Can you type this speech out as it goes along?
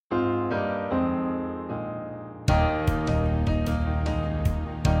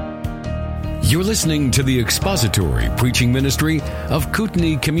You're listening to the expository preaching ministry of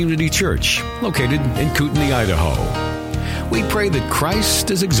Kootenai Community Church, located in Kootenai, Idaho. We pray that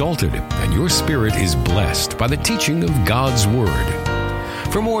Christ is exalted and your spirit is blessed by the teaching of God's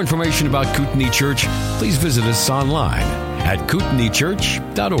Word. For more information about Kootenai Church, please visit us online at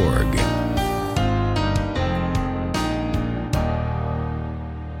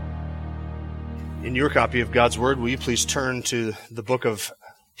kootenaichurch.org. In your copy of God's Word, will you please turn to the book of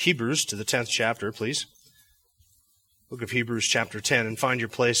Hebrews, to the 10th chapter, please. Book of Hebrews, chapter 10, and find your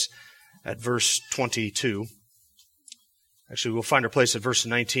place at verse 22. Actually, we'll find our place at verse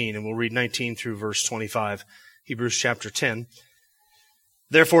 19, and we'll read 19 through verse 25. Hebrews, chapter 10.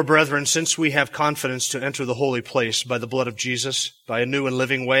 Therefore, brethren, since we have confidence to enter the holy place by the blood of Jesus, by a new and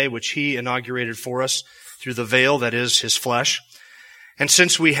living way which He inaugurated for us through the veil that is His flesh, and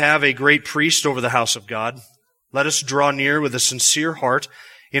since we have a great priest over the house of God, let us draw near with a sincere heart,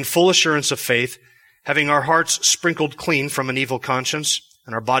 in full assurance of faith, having our hearts sprinkled clean from an evil conscience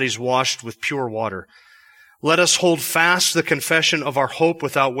and our bodies washed with pure water. Let us hold fast the confession of our hope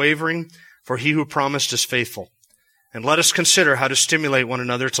without wavering, for He who promised is faithful. And let us consider how to stimulate one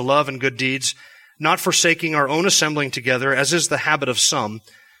another to love and good deeds, not forsaking our own assembling together, as is the habit of some,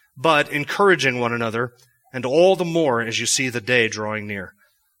 but encouraging one another, and all the more as you see the day drawing near.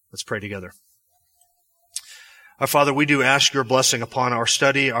 Let's pray together. Our Father, we do ask your blessing upon our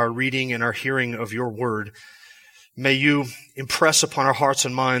study, our reading, and our hearing of your word. May you impress upon our hearts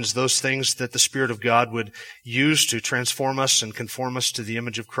and minds those things that the Spirit of God would use to transform us and conform us to the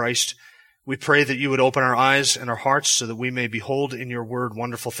image of Christ. We pray that you would open our eyes and our hearts so that we may behold in your word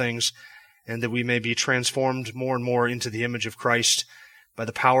wonderful things, and that we may be transformed more and more into the image of Christ by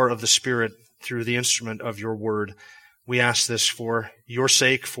the power of the Spirit through the instrument of your word. We ask this for your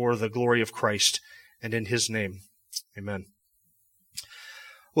sake, for the glory of Christ, and in His name. Amen.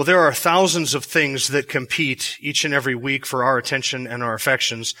 Well, there are thousands of things that compete each and every week for our attention and our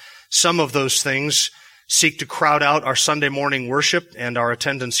affections. Some of those things seek to crowd out our Sunday morning worship and our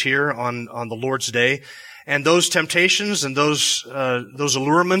attendance here on the Lord's Day. And those temptations and those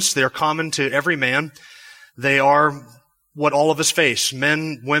allurements, they're common to every man. They are what all of us face.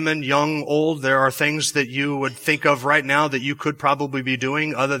 Men, women, young, old. There are things that you would think of right now that you could probably be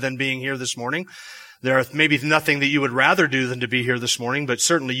doing other than being here this morning. There are maybe nothing that you would rather do than to be here this morning, but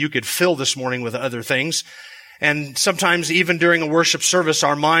certainly you could fill this morning with other things. And sometimes even during a worship service,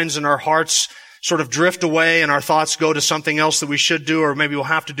 our minds and our hearts sort of drift away and our thoughts go to something else that we should do, or maybe we'll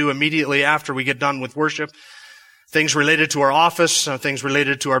have to do immediately after we get done with worship. Things related to our office, things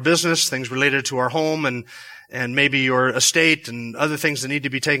related to our business, things related to our home, and maybe your estate and other things that need to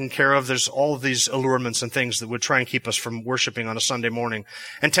be taken care of. There's all of these allurements and things that would try and keep us from worshiping on a Sunday morning.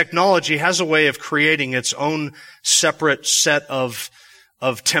 And technology has a way of creating its own separate set of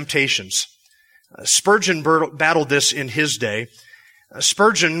temptations. Spurgeon battled this in his day.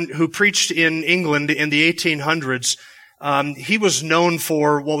 Spurgeon, who preached in England in the 1800s, he was known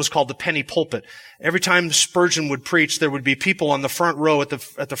for what was called the penny pulpit. Every time Spurgeon would preach, there would be people on the front row at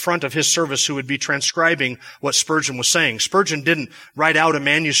the front of his service who would be transcribing what Spurgeon was saying. Spurgeon didn't write out a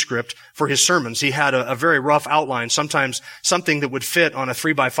manuscript for his sermons. He had a very rough outline, sometimes something that would fit on a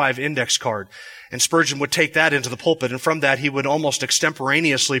 3x5 index card. And Spurgeon would take that into the pulpit, and from that he would almost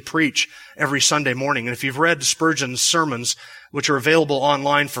extemporaneously preach every Sunday morning. And if you've read Spurgeon's sermons, which are available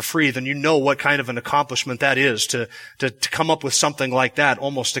online for free, then you know what kind of an accomplishment that is to come up with something like that,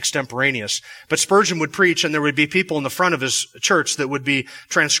 almost extemporaneous. But Spurgeon would preach, and there would be people in the front of his church that would be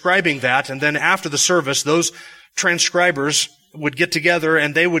transcribing that, and then after the service, those transcribers would get together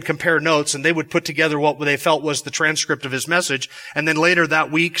and they would compare notes and they would put together what they felt was the transcript of his message. And then later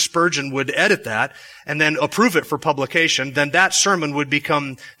that week, Spurgeon would edit that and then approve it for publication. Then that sermon would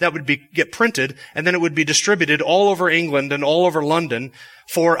get printed, and then it would be distributed all over England and all over London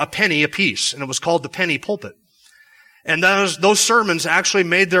for a penny apiece. And it was called the penny pulpit. And those sermons actually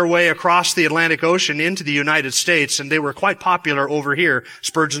made their way across the Atlantic Ocean into the United States, and they were quite popular over here,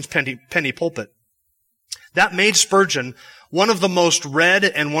 Spurgeon's penny pulpit. That made Spurgeon one of the most read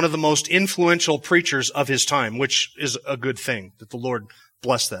and one of the most influential preachers of his time, which is a good thing, that the Lord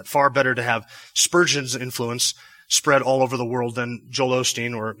bless that. Far better to have Spurgeon's influence spread all over the world than Joel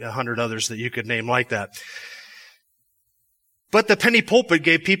Osteen or 100 others that you could name like that. But the penny pulpit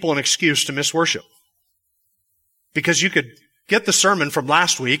gave people an excuse to miss worship, because you could get the sermon from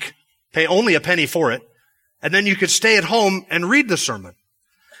last week, pay only a penny for it, and then you could stay at home and read the sermon.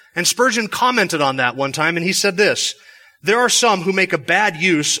 And Spurgeon commented on that one time, and he said this: there are some who make a bad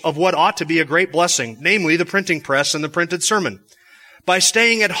use of what ought to be a great blessing, namely the printing press and the printed sermon, by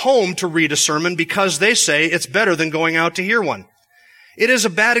staying at home to read a sermon because they say it's better than going out to hear one. It is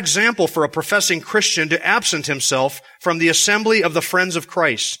a bad example for a professing Christian to absent himself from the assembly of the friends of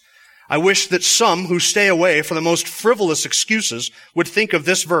Christ. I wish that some who stay away for the most frivolous excuses would think of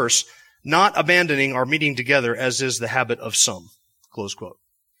this verse, not abandoning our meeting together as is the habit of some. Close quote.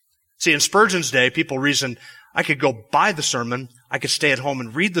 See, in Spurgeon's day, people reasoned, I could go buy the sermon, I could stay at home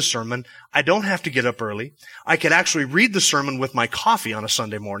and read the sermon, I don't have to get up early, I could actually read the sermon with my coffee on a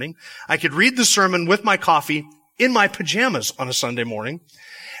Sunday morning, I could read the sermon with my coffee in my pajamas on a Sunday morning,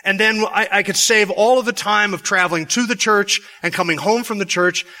 and then I could save all of the time of traveling to the church and coming home from the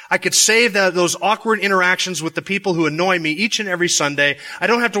church. I could save those awkward interactions with the people who annoy me each and every Sunday. I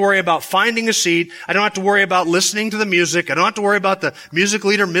don't have to worry about finding a seat. I don't have to worry about listening to the music. I don't have to worry about the music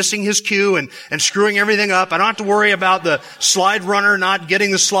leader missing his cue and screwing everything up. I don't have to worry about the slide runner not getting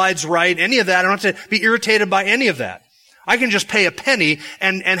the slides right. Any of that. I don't have to be irritated by any of that. I can just pay a penny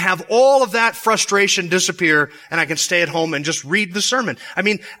and have all of that frustration disappear, and I can stay at home and just read the sermon. I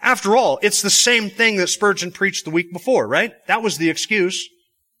mean, after all, it's the same thing that Spurgeon preached the week before, right? That was the excuse.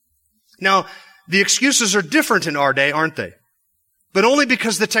 Now, the excuses are different in our day, aren't they? But only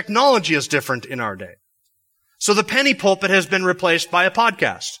because the technology is different in our day. So the penny pulpit has been replaced by a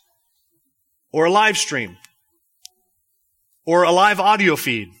podcast, or a live stream, or a live audio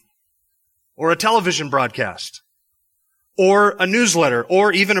feed, or a television broadcast, or a newsletter,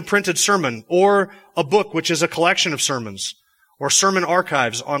 or even a printed sermon, or a book which is a collection of sermons, or sermon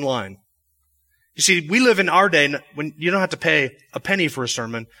archives online. You see, we live in our day when you don't have to pay a penny for a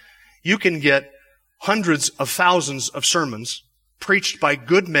sermon. You can get hundreds of thousands of sermons preached by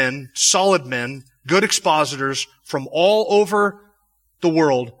good men, solid men, good expositors from all over the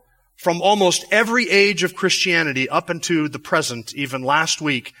world, from almost every age of Christianity up into the present, even last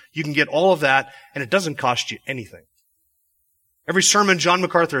week. You can get all of that, and it doesn't cost you anything. Every sermon John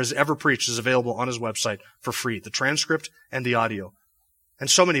MacArthur has ever preached is available on his website for free, the transcript and the audio, and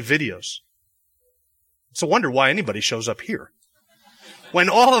so many videos. It's a wonder why anybody shows up here when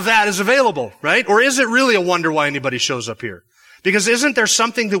all of that is available, right? Or is it really a wonder why anybody shows up here? Because isn't there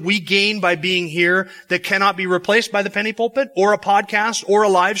something that we gain by being here that cannot be replaced by the penny pulpit or a podcast or a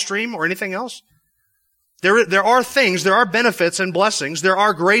live stream or anything else? There are things, there are benefits and blessings, there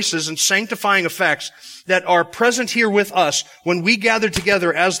are graces and sanctifying effects that are present here with us when we gather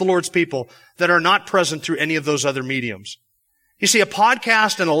together as the Lord's people that are not present through any of those other mediums. You see, a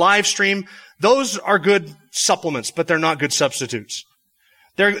podcast and a live stream, those are good supplements, but they're not good substitutes.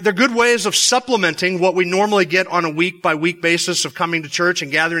 They're good ways of supplementing what we normally get on a week-by-week basis of coming to church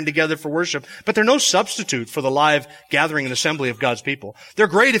and gathering together for worship, but they're no substitute for the live gathering and assembly of God's people. They're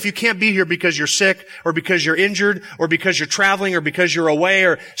great if you can't be here because you're sick, or because you're injured, or because you're traveling, or because you're away,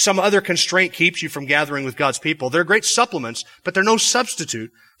 or some other constraint keeps you from gathering with God's people. They're great supplements, but they're no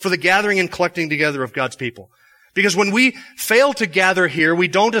substitute for the gathering and collecting together of God's people. Because when we fail to gather here, we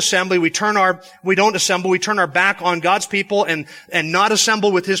don't assemble, we turn our back on God's people and not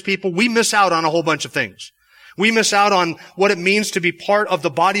assemble with His people, we miss out on a whole bunch of things. We miss out on what it means to be part of the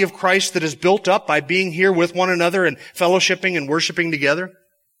body of Christ that is built up by being here with one another and fellowshipping and worshiping together.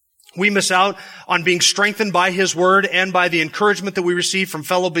 We miss out on being strengthened by His Word and by the encouragement that we receive from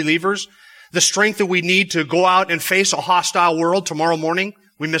fellow believers. The strength that we need to go out and face a hostile world tomorrow morning,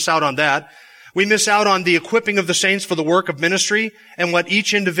 we miss out on that. We miss out on the equipping of the saints for the work of ministry and what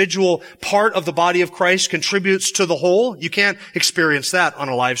each individual part of the body of Christ contributes to the whole. You can't experience that on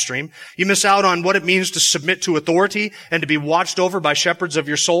a live stream. You miss out on what it means to submit to authority and to be watched over by shepherds of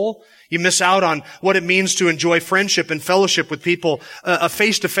your soul. You miss out on what it means to enjoy friendship and fellowship with people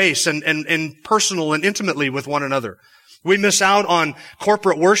face to face and personal and intimately with one another. We miss out on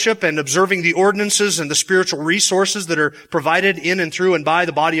corporate worship and observing the ordinances and the spiritual resources that are provided in and through and by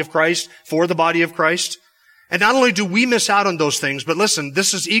the body of Christ for the body of Christ. And not only do we miss out on those things, but listen,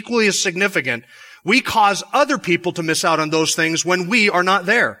 this is equally as significant. We cause other people to miss out on those things when we are not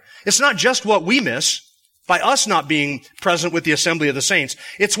there. It's not just what we miss by us not being present with the assembly of the saints.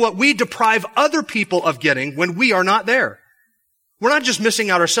 It's what we deprive other people of getting when we are not there. We're not just missing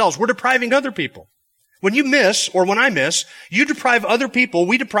out ourselves, we're depriving other people. When you miss, or when I miss, you deprive other people,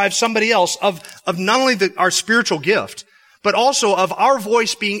 we deprive somebody else of not only our spiritual gift, but also of our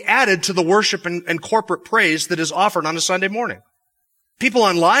voice being added to the worship and corporate praise that is offered on a Sunday morning. People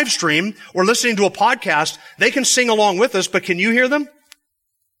on live stream or listening to a podcast, they can sing along with us, but can you hear them?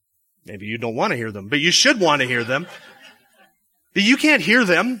 Maybe you don't want to hear them, but you should want to hear them. But you can't hear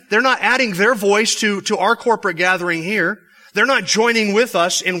them. They're not adding their voice to our corporate gathering here. They're not joining with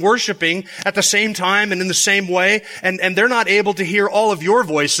us in worshiping at the same time and in the same way, and they're not able to hear all of your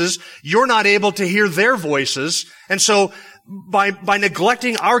voices. You're not able to hear their voices. And so by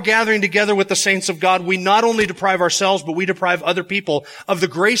neglecting our gathering together with the saints of God, we not only deprive ourselves, but we deprive other people of the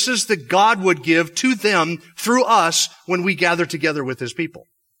graces that God would give to them through us when we gather together with His people.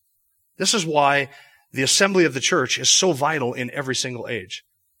 This is why the assembly of the church is so vital in every single age.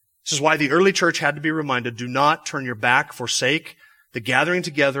 This is why the early church had to be reminded, do not turn your back, forsake the gathering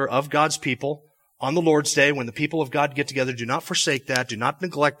together of God's people on the Lord's Day when the people of God get together. Do not forsake that. Do not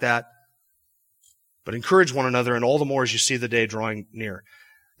neglect that. But encourage one another, and all the more as you see the day drawing near.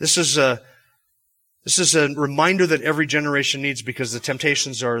 This is a reminder that every generation needs, because the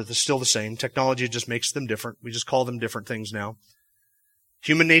temptations are still the same. Technology just makes them different. We just call them different things now.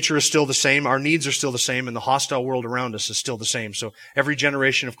 Human nature is still the same. Our needs are still the same, and the hostile world around us is still the same. So every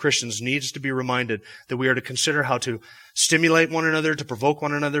generation of Christians needs to be reminded that we are to consider how to stimulate one another, to provoke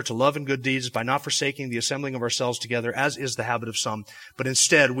one another to love and good deeds by not forsaking the assembling of ourselves together, as is the habit of some. But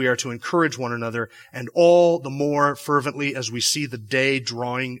instead, we are to encourage one another, and all the more fervently as we see the day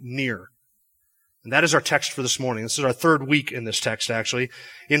drawing near. And that is our text for this morning. This is our third week in this text, actually,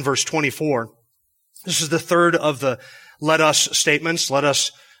 in verse 24. This is the third of the let us statements. Let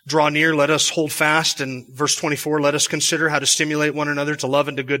us draw near. Let us hold fast. And verse 24, let us consider how to stimulate one another to love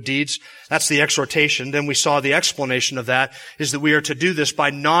and to good deeds. That's the exhortation. Then we saw the explanation of that is that we are to do this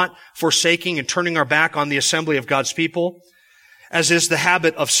by not forsaking and turning our back on the assembly of God's people, as is the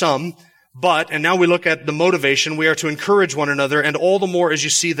habit of some. But, and now we look at the motivation, we are to encourage one another, and all the more as you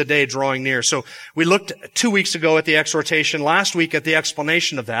see the day drawing near. So we looked 2 weeks ago at the exhortation, last week at the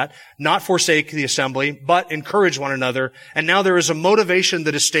explanation of that, not forsake the assembly, but encourage one another. And now there is a motivation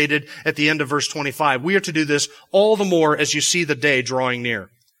that is stated at the end of verse 25. We are to do this all the more as you see the day drawing near.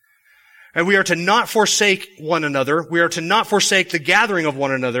 And we are to not forsake one another. We are to not forsake the gathering of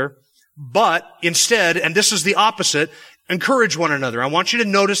one another, but instead, and this is the opposite, encourage one another. I want you to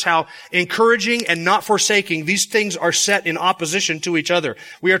notice how encouraging and not forsaking, these things are set in opposition to each other.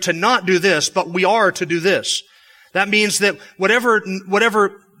 We are to not do this, but we are to do this. That means that one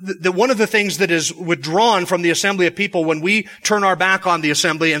of the things that is withdrawn from the assembly of people when we turn our back on the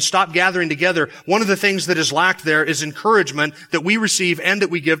assembly and stop gathering together, one of the things that is lacked there is encouragement that we receive and that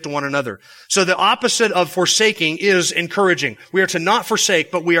we give to one another. So the opposite of forsaking is encouraging. We are to not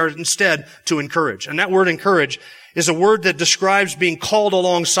forsake, but we are instead to encourage. And that word encourage is a word that describes being called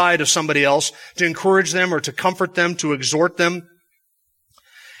alongside of somebody else to encourage them or to comfort them, to exhort them.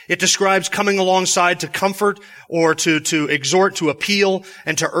 It describes coming alongside to comfort or to exhort, to appeal,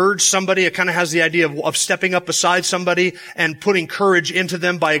 and to urge somebody. It kind of has the idea of stepping up beside somebody and putting courage into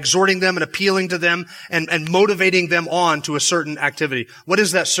them by exhorting them and appealing to them and motivating them on to a certain activity. What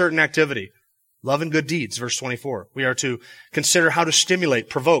is that certain activity? Love and good deeds, verse 24. We are to consider how to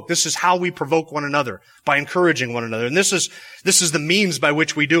stimulate, provoke. This is how we provoke one another, by encouraging one another. And this is the means by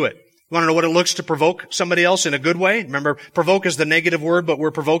which we do it. You want to know what it looks to provoke somebody else in a good way? Remember, provoke is the negative word, but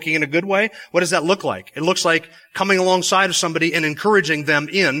we're provoking in a good way. What does that look like? It looks like coming alongside of somebody and encouraging them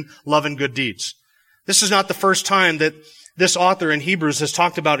in love and good deeds. This is not the first time that this author in Hebrews has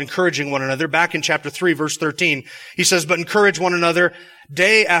talked about encouraging one another. Back in chapter 3, verse 13, he says, but encourage one another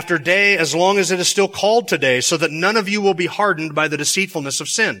day after day, as long as it is still called today, so that none of you will be hardened by the deceitfulness of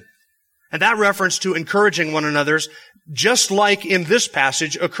sin. And that reference to encouraging one another, just like in this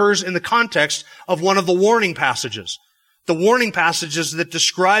passage, occurs in the context of one of the warning passages. The warning passages that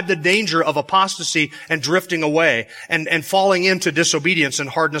describe the danger of apostasy and drifting away and falling into disobedience and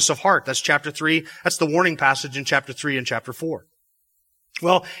hardness of heart. That's chapter 3. That's the warning passage in chapter 3 and chapter 4.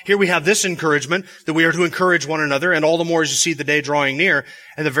 Well, here we have this encouragement that we are to encourage one another, and all the more as you see the day drawing near.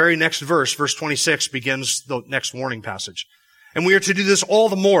 And the very next verse, verse 26, begins the next warning passage. And we are to do this all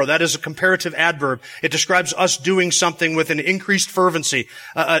the more. That is a comparative adverb. It describes us doing something with an increased fervency,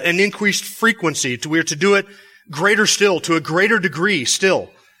 an increased frequency. We are to do it greater still, to a greater degree still.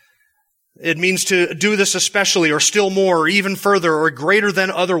 It means to do this especially, or still more, or even further, or greater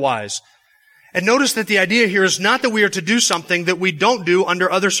than otherwise. And notice that the idea here is not that we are to do something that we don't do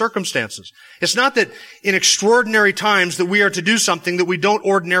under other circumstances. It's not that in extraordinary times that we are to do something that we don't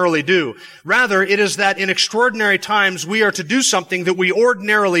ordinarily do. Rather, it is that in extraordinary times we are to do something that we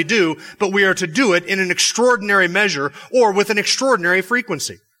ordinarily do, but we are to do it in an extraordinary measure or with an extraordinary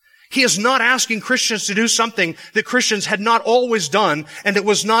frequency. He is not asking Christians to do something that Christians had not always done and that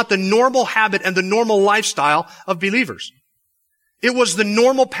was not the normal habit and the normal lifestyle of believers. It was the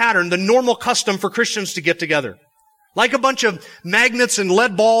normal pattern, the normal custom for Christians to get together. Like a bunch of magnets and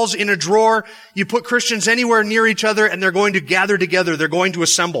lead balls in a drawer, you put Christians anywhere near each other and they're going to gather together. They're going to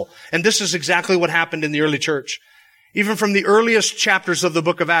assemble. And this is exactly what happened in the early church. Even from the earliest chapters of the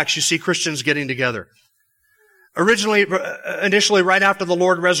book of Acts, you see Christians getting together. Initially, right after the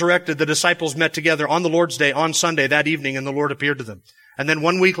Lord resurrected, the disciples met together on the Lord's Day, on Sunday, that evening, and the Lord appeared to them. And then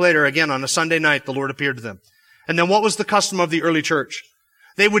 1 week later, again, on a Sunday night, the Lord appeared to them. And then what was the custom of the early church?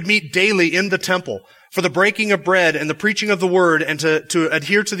 They would meet daily in the temple for the breaking of bread and the preaching of the word, and to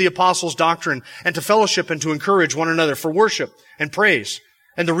adhere to the apostles' doctrine, and to fellowship and to encourage one another for worship and praise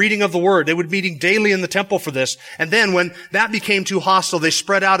and the reading of the word. They would be meeting daily in the temple for this. And then when that became too hostile, they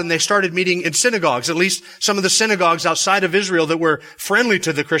spread out and they started meeting in synagogues, at least some of the synagogues outside of Israel that were friendly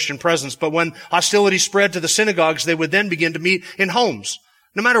to the Christian presence. But when hostility spread to the synagogues, they would then begin to meet in homes.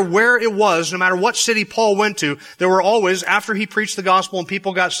 No matter where it was, no matter what city Paul went to, there were always, after he preached the gospel and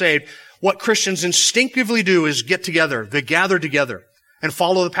people got saved, what Christians instinctively do is get together. They gather together and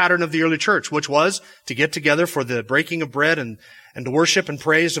follow the pattern of the early church, which was to get together for the breaking of bread and to worship and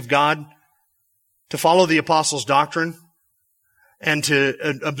praise of God, to follow the apostles' doctrine, and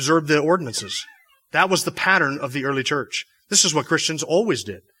to observe the ordinances. That was the pattern of the early church. This is what Christians always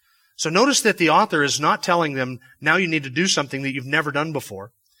did. So notice that the author is not telling them, now you need to do something that you've never done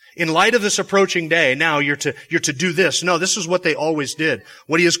before. In light of this approaching day, now you're to do this. No, this is what they always did.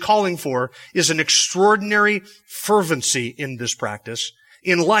 What he is calling for is an extraordinary fervency in this practice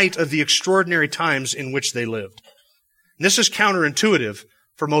in light of the extraordinary times in which they lived. And this is counterintuitive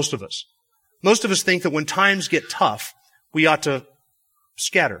for most of us. Most of us think that when times get tough, we ought to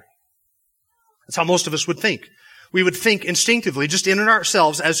scatter. That's how most of us would think. We would think instinctively, just in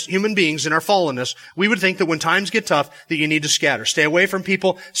ourselves as human beings in our fallenness, we would think that when times get tough, that you need to scatter. Stay away from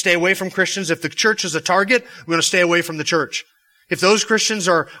people, stay away from Christians. If the church is a target, we're going to stay away from the church. If those Christians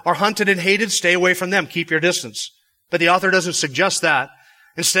are hunted and hated, stay away from them. Keep your distance. But the author doesn't suggest that.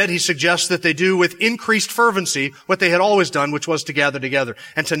 Instead, he suggests that they do with increased fervency what they had always done, which was to gather together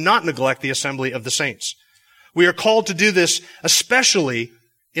and to not neglect the assembly of the saints. We are called to do this especially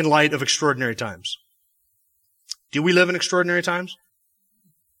in light of extraordinary times. Do we live in extraordinary times?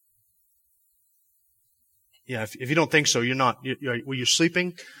 Yeah, if you don't think so, you're not. Were you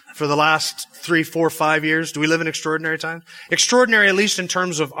sleeping for the last 3, 4, 5 years? Do we live in extraordinary times? Extraordinary, at least in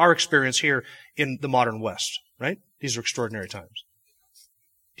terms of our experience here in the modern West, right? These are extraordinary times.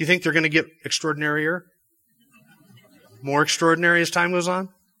 Do you think they're going to get extraordinarier? More extraordinary as time goes on?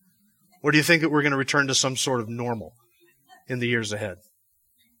 Or do you think that we're going to return to some sort of normal in the years ahead?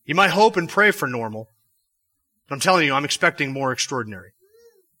 You might hope and pray for normal. But I'm telling you, I'm expecting more extraordinary.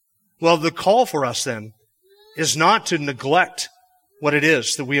 Well, the call for us then is not to neglect what it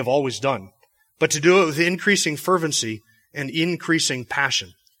is that we have always done, but to do it with increasing fervency and increasing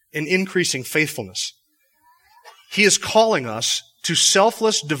passion and increasing faithfulness. He is calling us to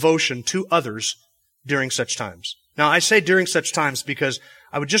selfless devotion to others during such times. Now, I say during such times because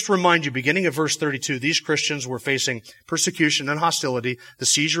I would just remind you, beginning at verse 32, these Christians were facing persecution and hostility, the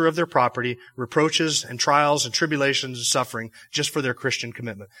seizure of their property, reproaches and trials and tribulations and suffering just for their Christian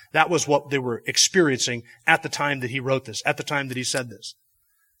commitment. That was what they were experiencing at the time that he wrote this, at the time that he said this.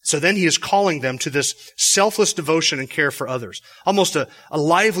 So then he is calling them to this selfless devotion and care for others, almost a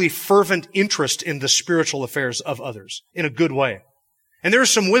lively, fervent interest in the spiritual affairs of others in a good way. And there is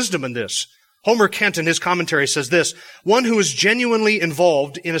some wisdom in this. Homer Kent in his commentary says this: one who is genuinely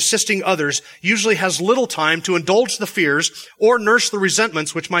involved in assisting others usually has little time to indulge the fears or nurse the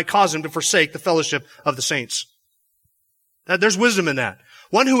resentments which might cause him to forsake the fellowship of the saints. There's wisdom in that.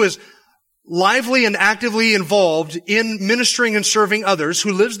 One who is lively and actively involved in ministering and serving others,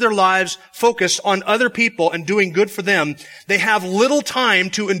 who lives their lives focused on other people and doing good for them, they have little time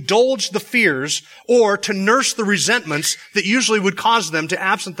to indulge the fears or to nurse the resentments that usually would cause them to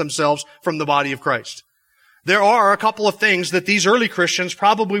absent themselves from the body of Christ. There are a couple of things that these early Christians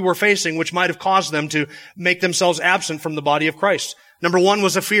probably were facing which might have caused them to make themselves absent from the body of Christ. Number one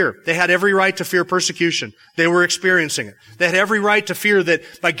was a fear. They had every right to fear persecution. They were experiencing it. They had every right to fear that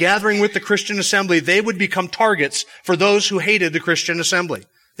by gathering with the Christian assembly, they would become targets for those who hated the Christian assembly.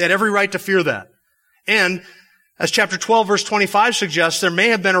 They had every right to fear that. And as chapter 12, verse 25 suggests, there may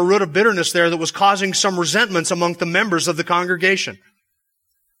have been a root of bitterness there that was causing some resentments among the members of the congregation.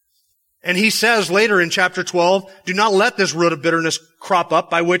 And he says later in chapter 12, do not let this root of bitterness crop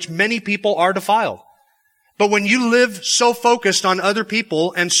up by which many people are defiled. But when you live so focused on other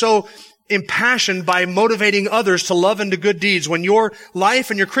people and so impassioned by motivating others to love and to good deeds, when your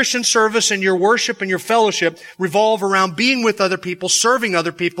life and your Christian service and your worship and your fellowship revolve around being with other people, serving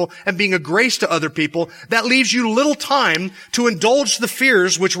other people, and being a grace to other people, that leaves you little time to indulge the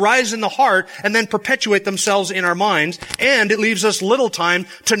fears which rise in the heart and then perpetuate themselves in our minds. And it leaves us little time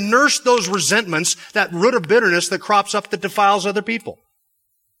to nurse those resentments, that root of bitterness that crops up that defiles other people.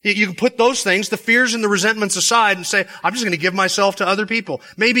 You can put those things, the fears and the resentments aside and say, I'm just going to give myself to other people.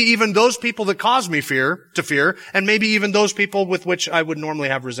 Maybe even those people that cause me fear, and maybe even those people with which I would normally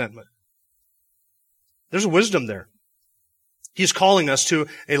have resentment. There's a wisdom there. He's calling us to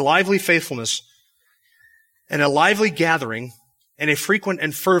a lively faithfulness and a lively gathering and a frequent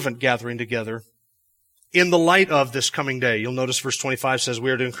and fervent gathering together in the light of this coming day. You'll notice verse 25 says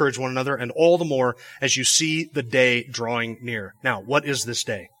we are to encourage one another, and all the more as you see the day drawing near. Now, what is this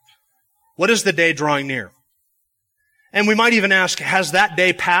day? What is the day drawing near? And we might even ask, has that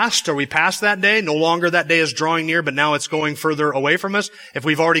day passed? Are we past that day? No longer that day is drawing near, but now it's going further away from us. If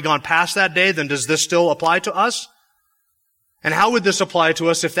we've already gone past that day, then does this still apply to us? And how would this apply to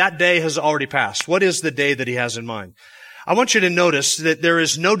us if that day has already passed? What is the day that he has in mind? I want you to notice that there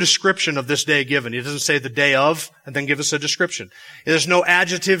is no description of this day given. He doesn't say the day of and then give us a description. There's no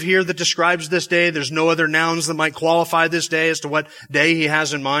adjective here that describes this day. There's no other nouns that might qualify this day as to what day he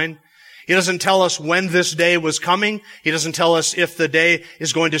has in mind. He doesn't tell us when this day was coming. He doesn't tell us if the day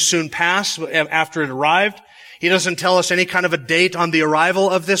is going to soon pass after it arrived. He doesn't tell us any kind of a date on the arrival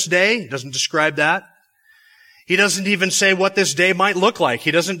of this day. He doesn't describe that. He doesn't even say what this day might look like.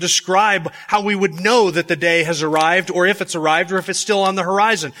 He doesn't describe how we would know that the day has arrived, or if it's arrived, or if it's still on the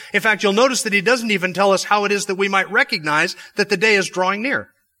horizon. In fact, you'll notice that he doesn't even tell us how it is that we might recognize that the day is drawing near.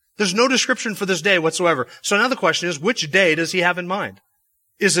 There's no description for this day whatsoever. So now the question is, which day does he have in mind?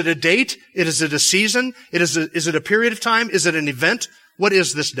 Is it a date? Is it a season? Is it a period of time? Is it an event? What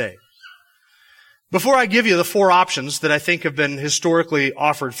is this day? Before I give you the four options that I think have been historically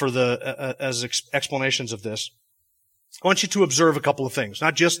offered for as explanations of this, I want you to observe a couple of things.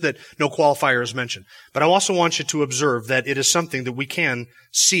 Not just that no qualifier is mentioned, but I also want you to observe that it is something that we can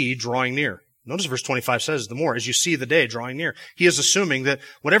see drawing near. Notice verse 25 says, the more as you see the day drawing near. He is assuming that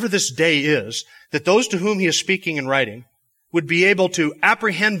whatever this day is, that those to whom he is speaking and writing would be able to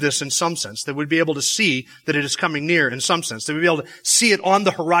apprehend this in some sense. They would be able to see that it is coming near in some sense. They would be able to see it on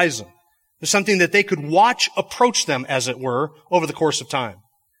the horizon. It's something that they could watch approach them, as it were, over the course of time.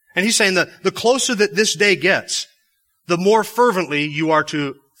 And he's saying that the closer that this day gets, the more fervently you are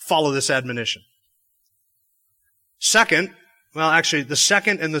to follow this admonition. Second, well, actually, the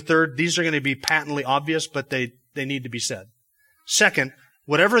second and the third, these are going to be patently obvious, but they need to be said. Second,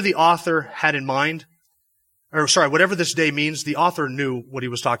 whatever the author had in mind, whatever this day means, the author knew what he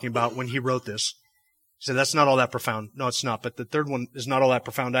was talking about when he wrote this. He said, that's not all that profound. No, it's not. But the third one is not all that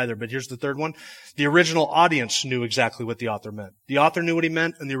profound either. But here's the third one. The original audience knew exactly what the author meant. The author knew what he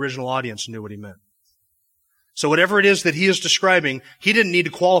meant, and the original audience knew what he meant. So whatever it is that he is describing, he didn't need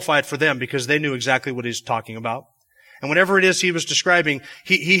to qualify it for them because they knew exactly what he's talking about. And whatever it is he was describing,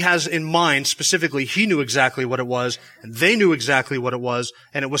 he has in mind specifically, he knew exactly what it was, and they knew exactly what it was,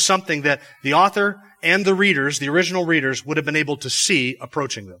 and it was something that the author and the readers, the original readers, would have been able to see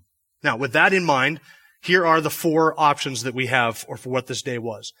approaching them. Now, with that in mind, here are the four options that we have for what this day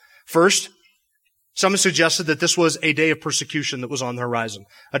was. First, some have suggested that this was a day of persecution that was on the horizon.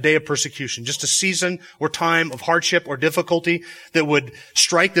 A day of persecution. Just a season or time of hardship or difficulty that would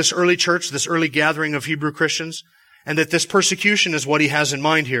strike this early church, this early gathering of Hebrew Christians, and that this persecution is what he has in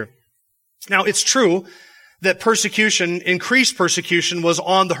mind here. Now, it's true that increased persecution was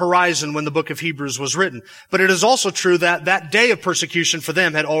on the horizon when the book of Hebrews was written. But it is also true that that day of persecution for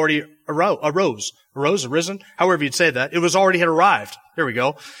them had already arisen, however you'd say that. It had arrived. There we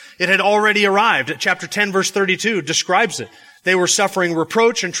go. It had already arrived. Chapter 10 verse 32 describes it. They were suffering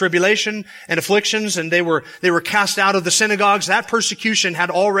reproach and tribulation and afflictions, and they were cast out of the synagogues. That persecution had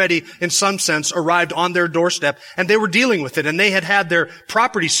already, in some sense, arrived on their doorstep, and they were dealing with it, and they had their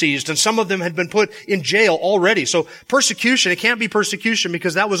property seized, and some of them had been put in jail already. So persecution, it can't be persecution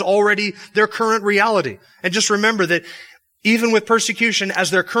because that was already their current reality. And just remember that even with persecution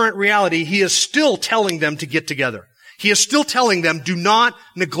as their current reality, he is still telling them to get together. He is still telling them, do not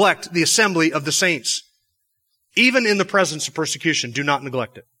neglect the assembly of the saints. Even in the presence of persecution, do not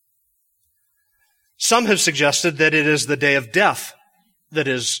neglect it. Some have suggested that it is the day of death that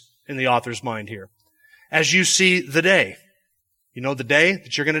is in the author's mind here. As you see the day, you know the day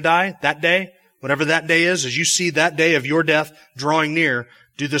that you're going to die, that day, whatever that day is, as you see that day of your death drawing near,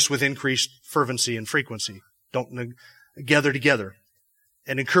 do this with increased fervency and frequency. Don't gather together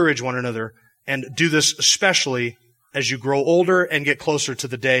and encourage one another, and do this especially as you grow older and get closer to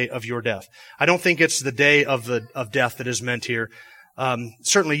the day of your death. I don't think it's the day of death that is meant here.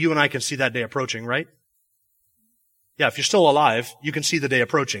 Certainly you and I can see that day approaching, right? Yeah, if you're still alive, you can see the day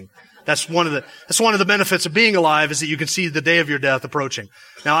approaching. That's one of the benefits of being alive, is that you can see the day of your death approaching.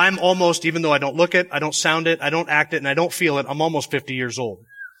 Now, I'm almost, even though I don't look it, I don't sound it, I don't act it, and I don't feel it, I'm almost 50 years old.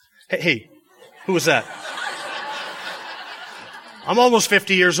 Hey, who was that? I'm almost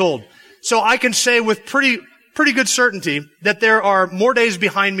 50 years old. So I can say with pretty good certainty that there are more days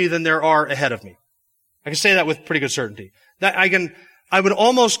behind me than there are ahead of me. I can say that with pretty good certainty. I would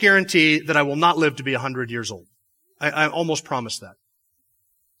almost guarantee that I will not live to be 100 years old. I almost promise that.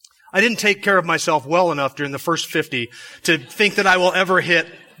 I didn't take care of myself well enough during the first 50 to think that I will ever hit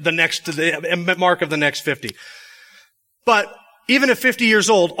the mark of the next 50. But even at 50 years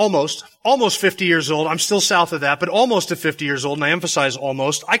old, almost 50 years old, I'm still south of that, but almost at 50 years old, and I emphasize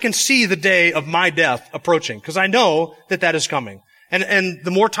almost, I can see the day of my death approaching, because I know that that is coming. And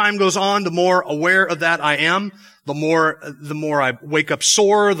the more time goes on, the more aware of that I am, the more I wake up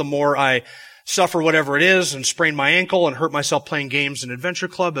sore, the more I suffer whatever it is and sprain my ankle and hurt myself playing games in Adventure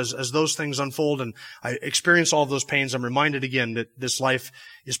Club as those things unfold and I experience all of those pains. I'm reminded again that this life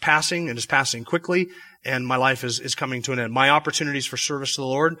is passing and is passing quickly and my life is coming to an end. My opportunities for service to the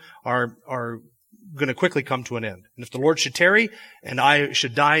Lord are going to quickly come to an end. And if the Lord should tarry and I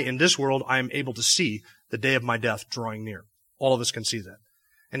should die in this world, I am able to see the day of my death drawing near. All of us can see that.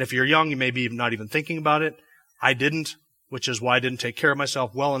 And if you're young, you may be not even thinking about it. I didn't, which is why I didn't take care of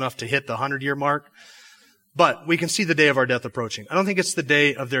myself well enough to hit the 100-year mark. But we can see the day of our death approaching. I don't think it's the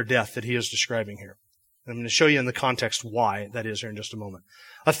day of their death that he is describing here. I'm going to show you in the context why that is here in just a moment.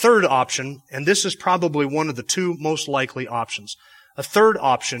 A third option, and this is probably one of the two most likely options. A third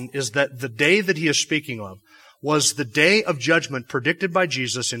option is that the day that he is speaking of was the day of judgment predicted by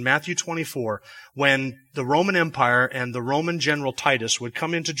Jesus in Matthew 24 when the Roman Empire and the Roman general Titus would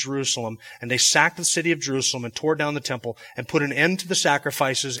come into Jerusalem and they sacked the city of Jerusalem and tore down the temple and put an end to the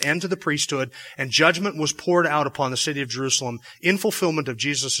sacrifices and to the priesthood, and judgment was poured out upon the city of Jerusalem in fulfillment of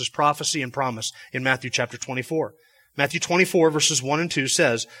Jesus' prophecy and promise in Matthew chapter 24. Matthew 24 verses 1 and 2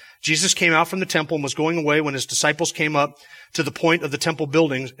 says, Jesus came out from the temple and was going away when his disciples came up to the point of the temple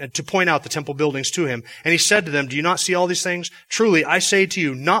buildings, to point out the temple buildings to him. And he said to them, do you not see all these things? Truly, I say to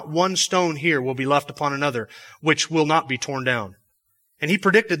you, not one stone here will be left upon another, which will not be torn down. And he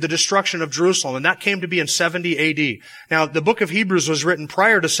predicted the destruction of Jerusalem, and that came to be in 70 AD. Now, the book of Hebrews was written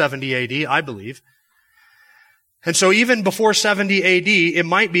prior to 70 AD, I believe. And so even before 70 AD, it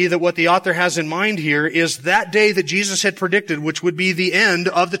might be that what the author has in mind here is that day that Jesus had predicted, which would be the end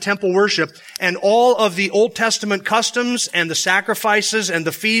of the temple worship, and all of the Old Testament customs and the sacrifices and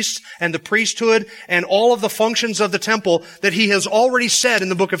the feasts and the priesthood and all of the functions of the temple that he has already said in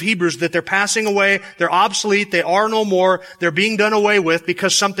the book of Hebrews that they're passing away, they're obsolete, they are no more, they're being done away with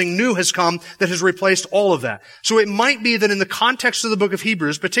because something new has come that has replaced all of that. So it might be that in the context of the book of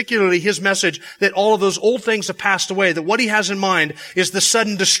Hebrews, particularly his message that all of those old things have passed away, that what he has in mind is the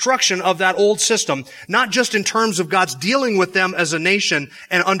sudden destruction of that old system, not just in terms of God's dealing with them as a nation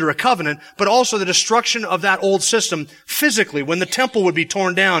and under a covenant, but also the destruction of that old system physically when the temple would be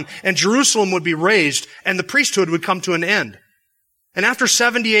torn down and Jerusalem would be razed and the priesthood would come to an end. And after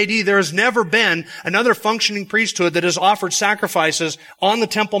 70 AD, there has never been another functioning priesthood that has offered sacrifices on the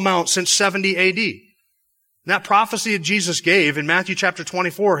Temple Mount since 70 AD. And that prophecy that Jesus gave in Matthew chapter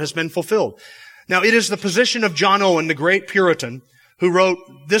 24 has been fulfilled. Now, it is the position of John Owen, the great Puritan, who wrote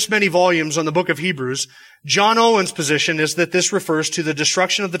this many volumes on the book of Hebrews. John Owen's position is that this refers to the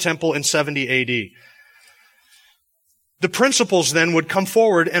destruction of the temple in 70 AD. The principles then would come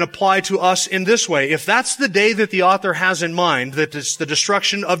forward and apply to us in this way. If that's the day that the author has in mind, that it's the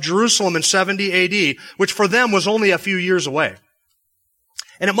destruction of Jerusalem in 70 AD, which for them was only a few years away.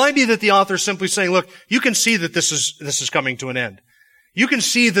 And it might be that the author is simply saying, look, you can see that this is coming to an end. You can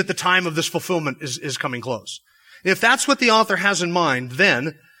see that the time of this fulfillment is coming close. If that's what the author has in mind,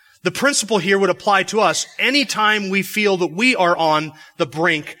 then the principle here would apply to us anytime we feel that we are on the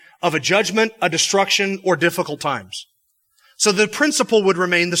brink of a judgment, a destruction, or difficult times. So the principle would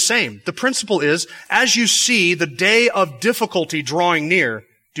remain the same. The principle is, as you see the day of difficulty drawing near,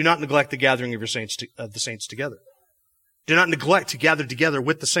 do not neglect the gathering of the saints together. Do not neglect to gather together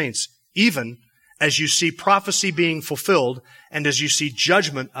with the saints, even as you see prophecy being fulfilled and as you see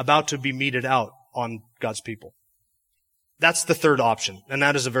judgment about to be meted out on God's people. That's the third option, and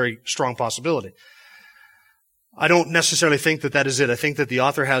that is a very strong possibility. I don't necessarily think that is it. I think that the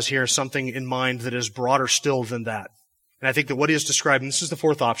author has here something in mind that is broader still than that. And I think that what he is describing, this is the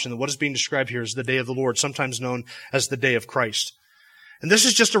fourth option, that what is being described here is the day of the Lord, sometimes known as the day of Christ. And this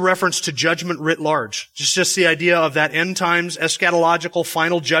is just a reference to judgment writ large. Just the idea of that end times, eschatological,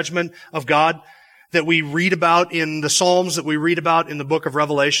 final judgment of God that we read about in the Psalms, that we read about in the book of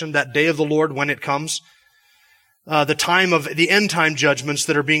Revelation, that day of the Lord when it comes. the time of the end time judgments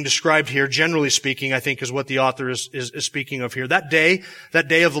that are being described here, generally speaking, I think is what the author is speaking of here. That day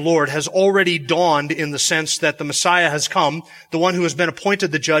of the Lord has already dawned in the sense that the Messiah has come, the one who has been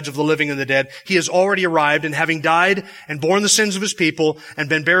appointed the judge of the living and the dead. He has already arrived, and having died and borne the sins of his people and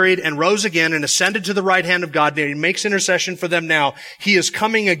been buried and rose again and ascended to the right hand of God, and he makes intercession for them now. He is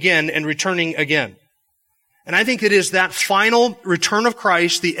coming again and returning again. And I think it is that final return of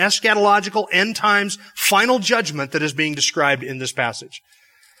Christ, the eschatological end times final judgment that is being described in this passage.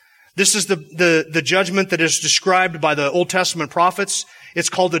 This is the judgment that is described by the Old Testament prophets. It's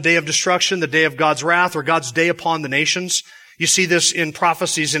called the day of destruction, the day of God's wrath, or God's day upon the nations. You see this in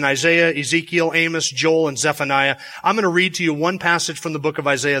prophecies in Isaiah, Ezekiel, Amos, Joel, and Zephaniah. I'm going to read to you one passage from the book of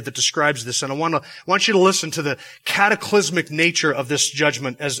Isaiah that describes this, and I want you to listen to the cataclysmic nature of this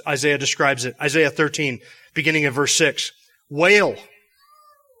judgment as Isaiah describes it. Isaiah 13, beginning at verse 6. Wail.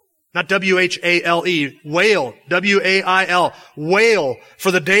 Not W-H-A-L-E. Wail. W-A-I-L. Wail,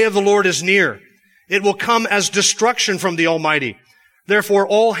 for the day of the Lord is near. It will come as destruction from the Almighty. Therefore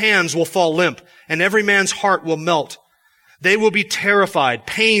all hands will fall limp, and every man's heart will melt. They will be terrified.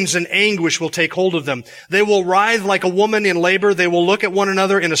 Pains and anguish will take hold of them. They will writhe like a woman in labor. They will look at one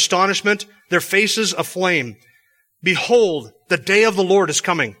another in astonishment, their faces aflame. Behold, the day of the Lord is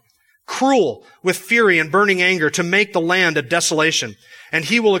coming, cruel with fury and burning anger, to make the land a desolation, and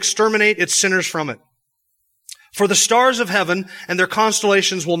he will exterminate its sinners from it. For the stars of heaven and their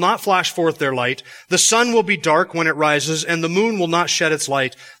constellations will not flash forth their light. The sun will be dark when it rises, and the moon will not shed its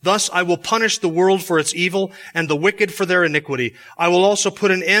light. Thus I will punish the world for its evil and the wicked for their iniquity. I will also put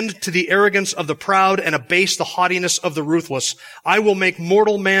an end to the arrogance of the proud and abase the haughtiness of the ruthless. I will make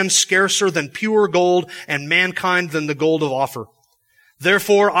mortal man scarcer than pure gold, and mankind than the gold of Ophir.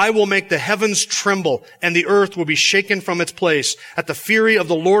 Therefore, I will make the heavens tremble, and the earth will be shaken from its place at the fury of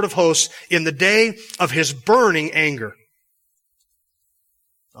the Lord of hosts in the day of his burning anger.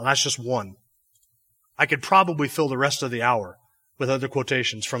 Now, that's just one. I could probably fill the rest of the hour with other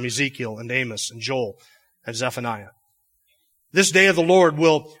quotations from Ezekiel and Amos and Joel and Zephaniah. This day of the Lord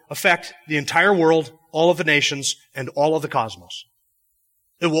will affect the entire world, all of the nations, and all of the cosmos.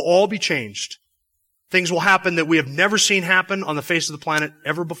 It will all be changed. Things will happen that we have never seen happen on the face of the planet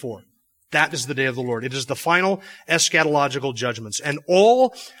ever before. That is the day of the Lord. It is the final eschatological judgments. And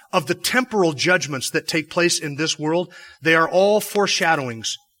all of the temporal judgments that take place in this world, they are all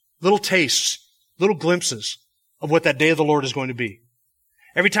foreshadowings, little tastes, little glimpses of what that day of the Lord is going to be.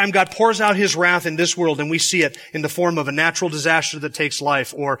 Every time God pours out his wrath in this world, and we see it in the form of a natural disaster that takes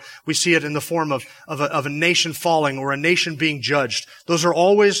life, or we see it in the form of a nation falling, or a nation being judged, those are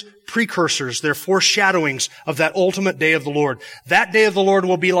always precursors. They're foreshadowings of that ultimate day of the Lord. That day of the Lord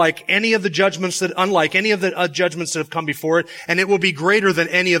will be like any of the judgments that, unlike any of the judgments that have come before it, and it will be greater than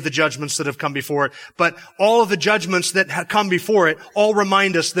any of the judgments that have come before it. But all of the judgments that have come before it all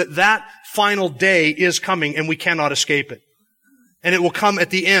remind us that that final day is coming, and we cannot escape it. And it will come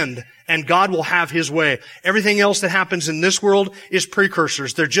at the end, and God will have his way. Everything else that happens in this world is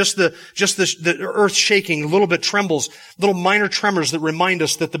precursors. They're just the earth shaking, a little bit trembles, little minor tremors that remind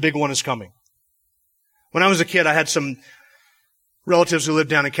us that the big one is coming. When I was a kid, I had some relatives who lived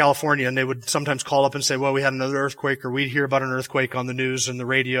down in California, and they would sometimes call up and say, well, we had another earthquake, or we'd hear about an earthquake on the news and the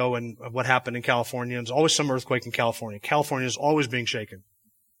radio and what happened in California. And there's always some earthquake in California. California is always being shaken.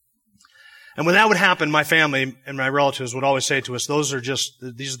 And when that would happen, my family and my relatives would always say to us,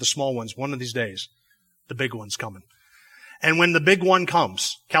 these are the small ones. One of these days, the big one's coming. And when the big one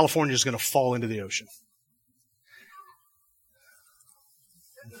comes, California is going to fall into the ocean.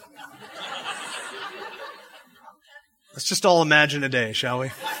 Let's just all imagine a day, shall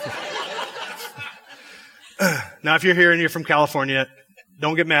we? Now, if you're here and you're from California,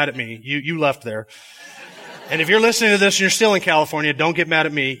 don't get mad at me. You left there. And if you're listening to this and you're still in California, don't get mad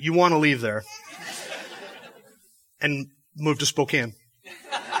at me. You want to leave there and move to Spokane.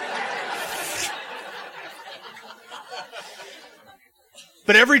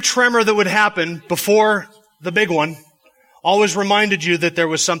 But every tremor that would happen before the big one always reminded you that there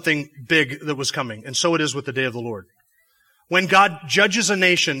was something big that was coming. And so it is with the day of the Lord. When God judges a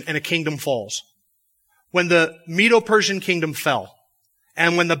nation and a kingdom falls, when the Medo-Persian kingdom fell,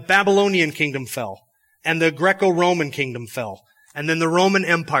 and when the Babylonian kingdom fell, and the Greco-Roman kingdom fell, and then the Roman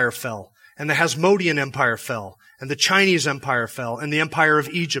Empire fell, and the Hasmonean Empire fell, and the Chinese Empire fell, and the Empire of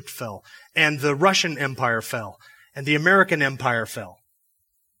Egypt fell, and the Russian Empire fell, and the American Empire fell.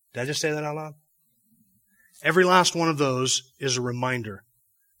 Did I just say that out loud? Every last one of those is a reminder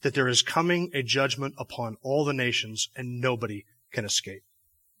that there is coming a judgment upon all the nations, and nobody can escape.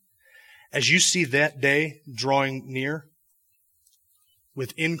 As you see that day drawing near,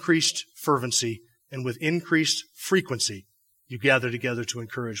 with increased fervency and with increased frequency you gather together to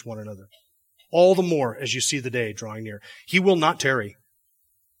encourage one another. All the more as you see the day drawing near. He will not tarry.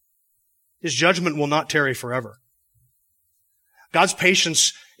 His judgment will not tarry forever. God's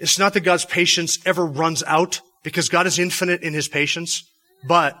patience, it's not that God's patience ever runs out, because God is infinite in His patience,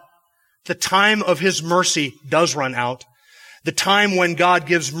 but the time of His mercy does run out. The time when God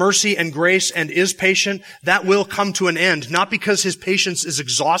gives mercy and grace and is patient, that will come to an end, not because His patience is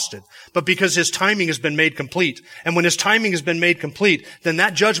exhausted, but because His timing has been made complete. And when His timing has been made complete, then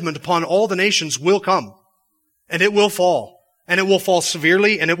that judgment upon all the nations will come. And it will fall. And it will fall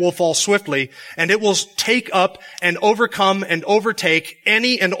severely, and it will fall swiftly, and it will take up and overcome and overtake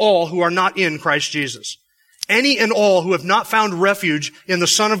any and all who are not in Christ Jesus. Any and all who have not found refuge in the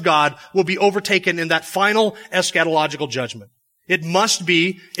Son of God will be overtaken in that final eschatological judgment. It must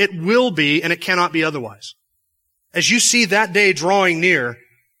be, it will be, and it cannot be otherwise. As you see that day drawing near,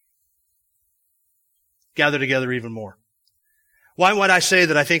 gather together even more. Why would I say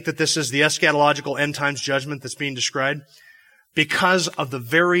that I think that this is the eschatological end times judgment that's being described? Because of the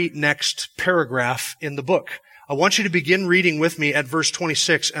very next paragraph in the book. I want you to begin reading with me at verse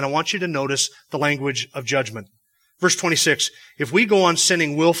 26, and I want you to notice the language of judgment. Verse 26, if we go on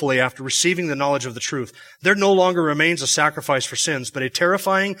sinning willfully after receiving the knowledge of the truth, there no longer remains a sacrifice for sins, but a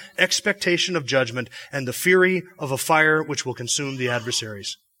terrifying expectation of judgment and the fury of a fire which will consume the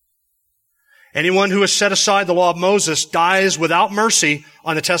adversaries. Anyone who has set aside the law of Moses dies without mercy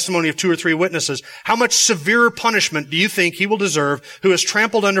on the testimony of 2 or 3 witnesses. How much severer punishment do you think he will deserve who has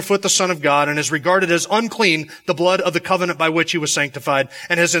trampled underfoot the Son of God and has regarded as unclean the blood of the covenant by which he was sanctified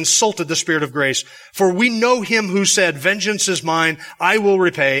and has insulted the Spirit of grace? For we know him who said, vengeance is mine, I will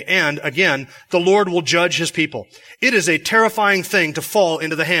repay, and again, the Lord will judge his people. It is a terrifying thing to fall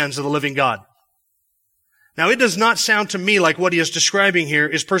into the hands of the living God. Now, it does not sound to me like what he is describing here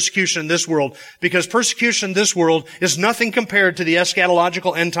is persecution in this world, because persecution in this world is nothing compared to the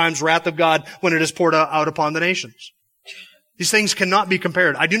eschatological end times wrath of God when it is poured out upon the nations. These things cannot be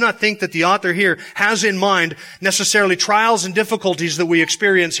compared. I do not think that the author here has in mind necessarily trials and difficulties that we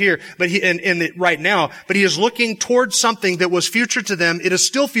experience here, but right now, but he is looking towards something that was future to them. It is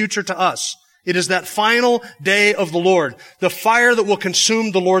still future to us. It is that final day of the Lord, the fire that will consume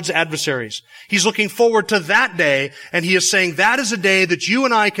the Lord's adversaries. He's looking forward to that day, and he is saying that is a day that you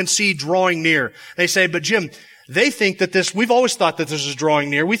and I can see drawing near. They say, but Jim, they think that we've always thought that this is drawing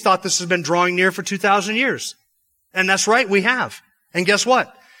near. We thought this has been drawing near for 2,000 years. And that's right, we have. And guess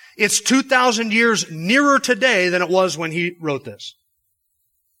what? It's 2,000 years nearer today than it was when he wrote this.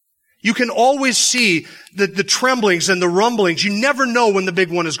 You can always see the tremblings and the rumblings. You never know when the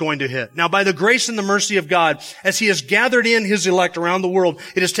big one is going to hit. Now, by the grace and the mercy of God, as he has gathered in his elect around the world,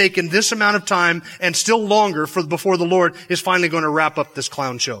 it has taken this amount of time and still longer before the Lord is finally going to wrap up this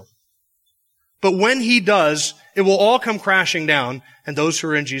clown show. But when he does, it will all come crashing down, and those who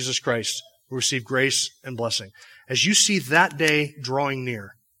are in Jesus Christ will receive grace and blessing. As you see that day drawing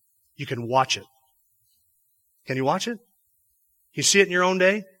near, you can watch it. Can you watch it? Can you see it in your own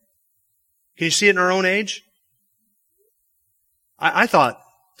day? Can you see it in our own age? I thought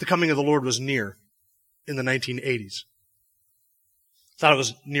the coming of the Lord was near in the 1980s. I thought it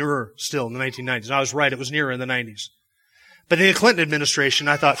was nearer still in the 1990s. And I was right, it was nearer in the 90s. But in the Clinton administration,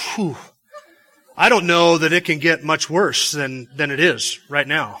 I thought, I don't know that it can get much worse than it is right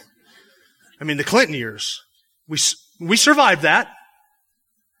now. I mean, the Clinton years, we survived that.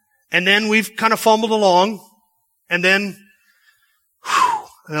 And then we've kind of fumbled along. And then,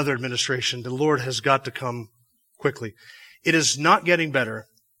 another administration. The Lord has got to come quickly. It is not getting better.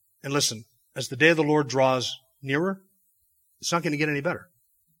 And listen, as the day of the Lord draws nearer, it's not going to get any better.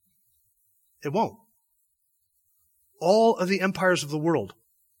 It won't. All of the empires of the world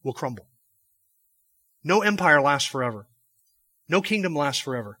will crumble. No empire lasts forever. No kingdom lasts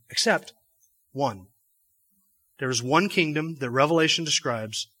forever, except one. There is one kingdom that Revelation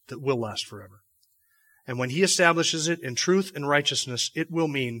describes that will last forever. And when he establishes it in truth and righteousness, it will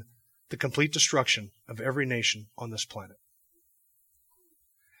mean the complete destruction of every nation on this planet.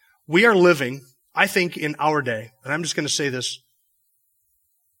 We are living, I think, in our day, and I'm just going to say this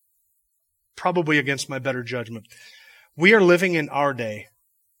probably against my better judgment. We are living in our day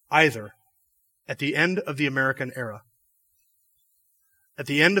either at the end of the American era, at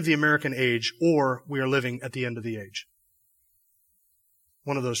the end of the American age, or we are living at the end of the age.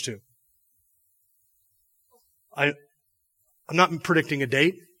 One of those two. I'm not predicting a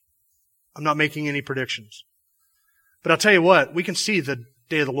date. I'm not making any predictions. But I'll tell you what, we can see the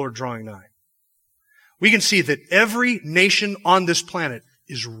day of the Lord drawing nigh. We can see that every nation on this planet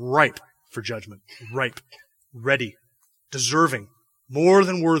is ripe for judgment. Ripe, ready, deserving, more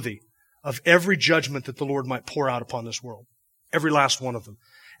than worthy of every judgment that the Lord might pour out upon this world. Every last one of them.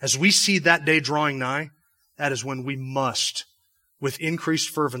 As we see that day drawing nigh, that is when we must, with increased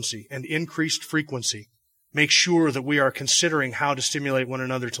fervency and increased frequency, make sure that we are considering how to stimulate one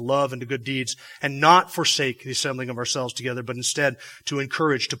another to love and to good deeds, and not forsake the assembling of ourselves together, but instead to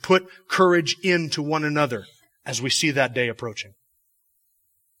encourage, to put courage into one another as we see that day approaching.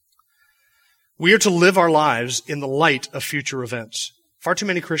 We are to live our lives in the light of future events. Far too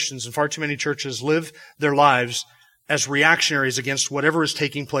many Christians and far too many churches live their lives as reactionaries against whatever is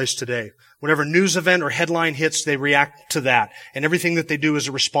taking place today. Whatever news event or headline hits, they react to that. And everything that they do is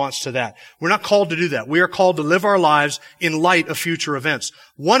a response to that. We're not called to do that. We are called to live our lives in light of future events.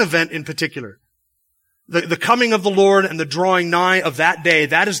 One event in particular, the coming of the Lord and the drawing nigh of that day,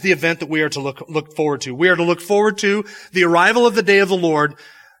 that is the event that we are to look forward to. We are to look forward to the arrival of the day of the Lord,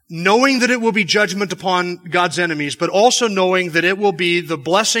 knowing that it will be judgment upon God's enemies, but also knowing that it will be the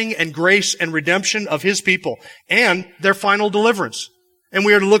blessing and grace and redemption of His people and their final deliverance. And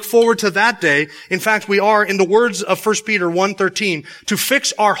we are to look forward to that day. In fact, we are, in the words of 1 Peter 1:13, to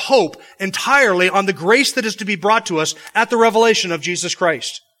fix our hope entirely on the grace that is to be brought to us at the revelation of Jesus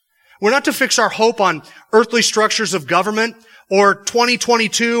Christ. We're not to fix our hope on earthly structures of government, or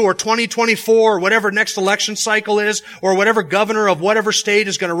 2022 or 2024 or whatever next election cycle is, or whatever governor of whatever state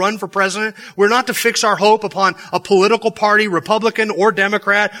is going to run for president. We're not to fix our hope upon a political party, Republican or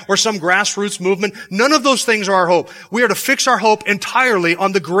Democrat, or some grassroots movement. None of those things are our hope. We are to fix our hope entirely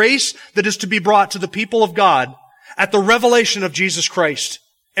on the grace that is to be brought to the people of God at the revelation of Jesus Christ.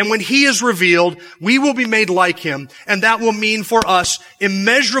 And when He is revealed, we will be made like Him, and that will mean for us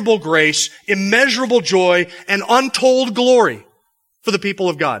immeasurable grace, immeasurable joy, and untold glory for the people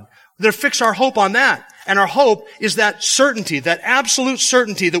of God. We're to fix our hope on that. And our hope is that certainty, that absolute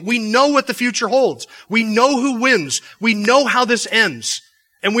certainty that we know what the future holds. We know who wins. We know how this ends.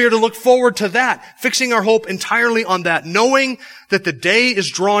 And we are to look forward to that, fixing our hope entirely on that, knowing that the day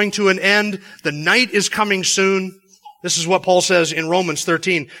is drawing to an end, the night is coming soon. This is what Paul says in Romans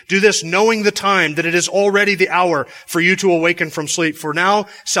 13. Do this knowing the time, that it is already the hour for you to awaken from sleep. For now,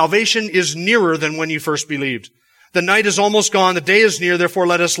 salvation is nearer than when you first believed. The night is almost gone. The day is near. Therefore,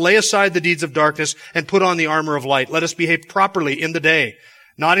 let us lay aside the deeds of darkness and put on the armor of light. Let us behave properly in the day,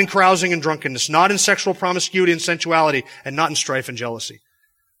 not in carousing and drunkenness, not in sexual promiscuity and sensuality, and not in strife and jealousy.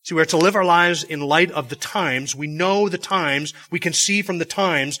 See, we are to live our lives in light of the times. We know the times. We can see from the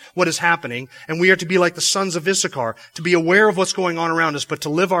times what is happening. And we are to be like the sons of Issachar, to be aware of what's going on around us, but to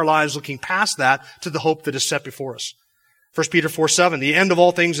live our lives looking past that to the hope that is set before us. 1 Peter 4:7, the end of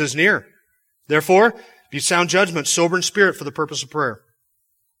all things is near. Therefore, be sound judgment, sober in spirit for the purpose of prayer.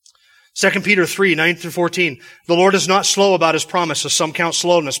 2 Peter 3:9-14, the Lord is not slow about His promise, as some count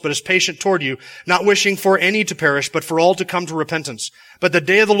slowness, but is patient toward you, not wishing for any to perish, but for all to come to repentance. But the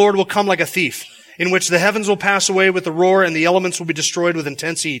day of the Lord will come like a thief, in which the heavens will pass away with a roar, and the elements will be destroyed with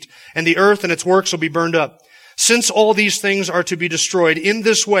intense heat, and the earth and its works will be burned up. Since all these things are to be destroyed in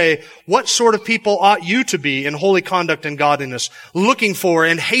this way, what sort of people ought you to be in holy conduct and godliness, looking for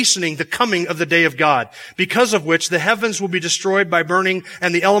and hastening the coming of the day of God, because of which the heavens will be destroyed by burning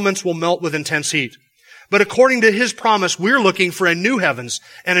and the elements will melt with intense heat? But according to His promise, we're looking for a new heavens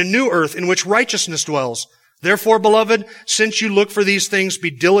and a new earth in which righteousness dwells. Therefore, beloved, since you look for these things,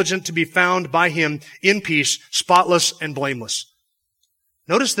 be diligent to be found by Him in peace, spotless and blameless.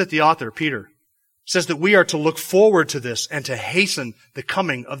 Notice that the author, Peter, says that we are to look forward to this and to hasten the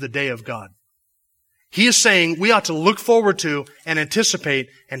coming of the day of God. He is saying we ought to look forward to and anticipate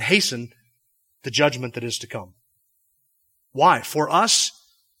and hasten the judgment that is to come. Why? For us,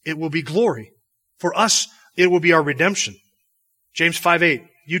 it will be glory. For us, it will be our redemption. James 5:8,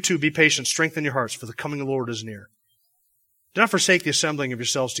 you too be patient, strengthen your hearts, for the coming of the Lord is near. Do not forsake the assembling of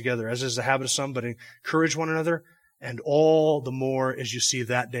yourselves together, as is the habit of some, but encourage one another, and all the more as you see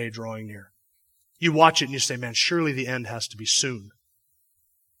that day drawing near. You watch it and you say, man, surely the end has to be soon.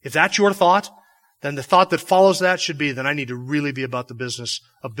 If that's your thought, then the thought that follows that should be, then I need to really be about the business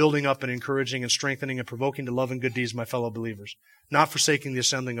of building up and encouraging and strengthening and provoking to love and good deeds my fellow believers, not forsaking the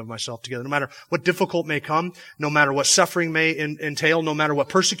assembling of myself together. No matter what difficult may come, no matter what suffering may entail, no matter what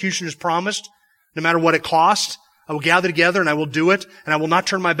persecution is promised, no matter what it costs, I will gather together and I will do it, and I will not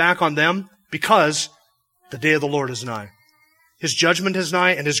turn my back on them, because the day of the Lord is nigh. His judgment is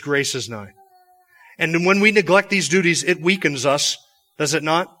nigh and His grace is nigh. And when we neglect these duties, it weakens us, does it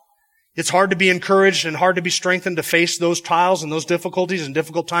not? It's hard to be encouraged and hard to be strengthened to face those trials and those difficulties and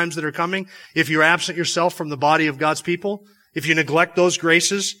difficult times that are coming if you're absent yourself from the body of God's people, if you neglect those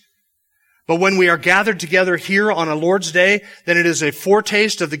graces. But when we are gathered together here on a Lord's Day, then it is a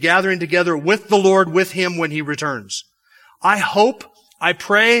foretaste of the gathering together with the Lord, with Him when He returns. I hope I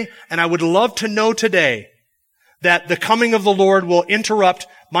pray, and I would love to know today that the coming of the Lord will interrupt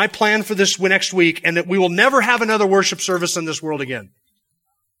my plan for this next week, and that we will never have another worship service in this world again,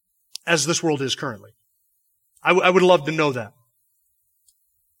 as this world is currently. I would love to know that.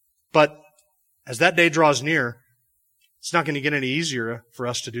 But as that day draws near, it's not going to get any easier for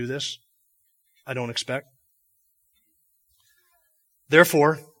us to do this, I don't expect.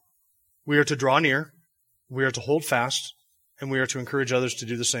 Therefore, we are to draw near, we are to hold fast, and we are to encourage others to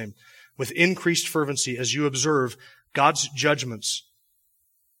do the same with increased fervency as you observe God's judgments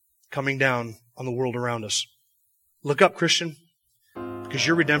coming down on the world around us. Look up, Christian, because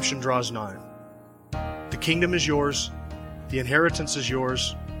your redemption draws nigh. The kingdom is yours. The inheritance is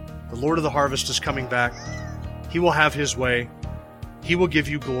yours. The Lord of the harvest is coming back. He will have His way. He will give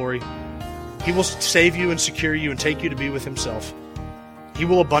you glory. He will save you and secure you and take you to be with Himself. He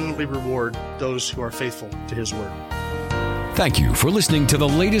will abundantly reward those who are faithful to His word. Thank you for listening to the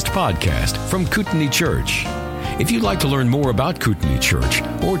latest podcast from Kootenai Church. If you'd like to learn more about Kootenai Church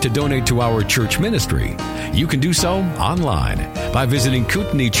or to donate to our church ministry, you can do so online by visiting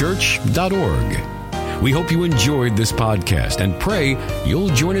kootenaichurch.org. We hope you enjoyed this podcast and pray you'll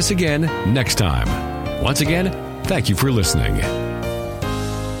join us again next time. Once again, thank you for listening.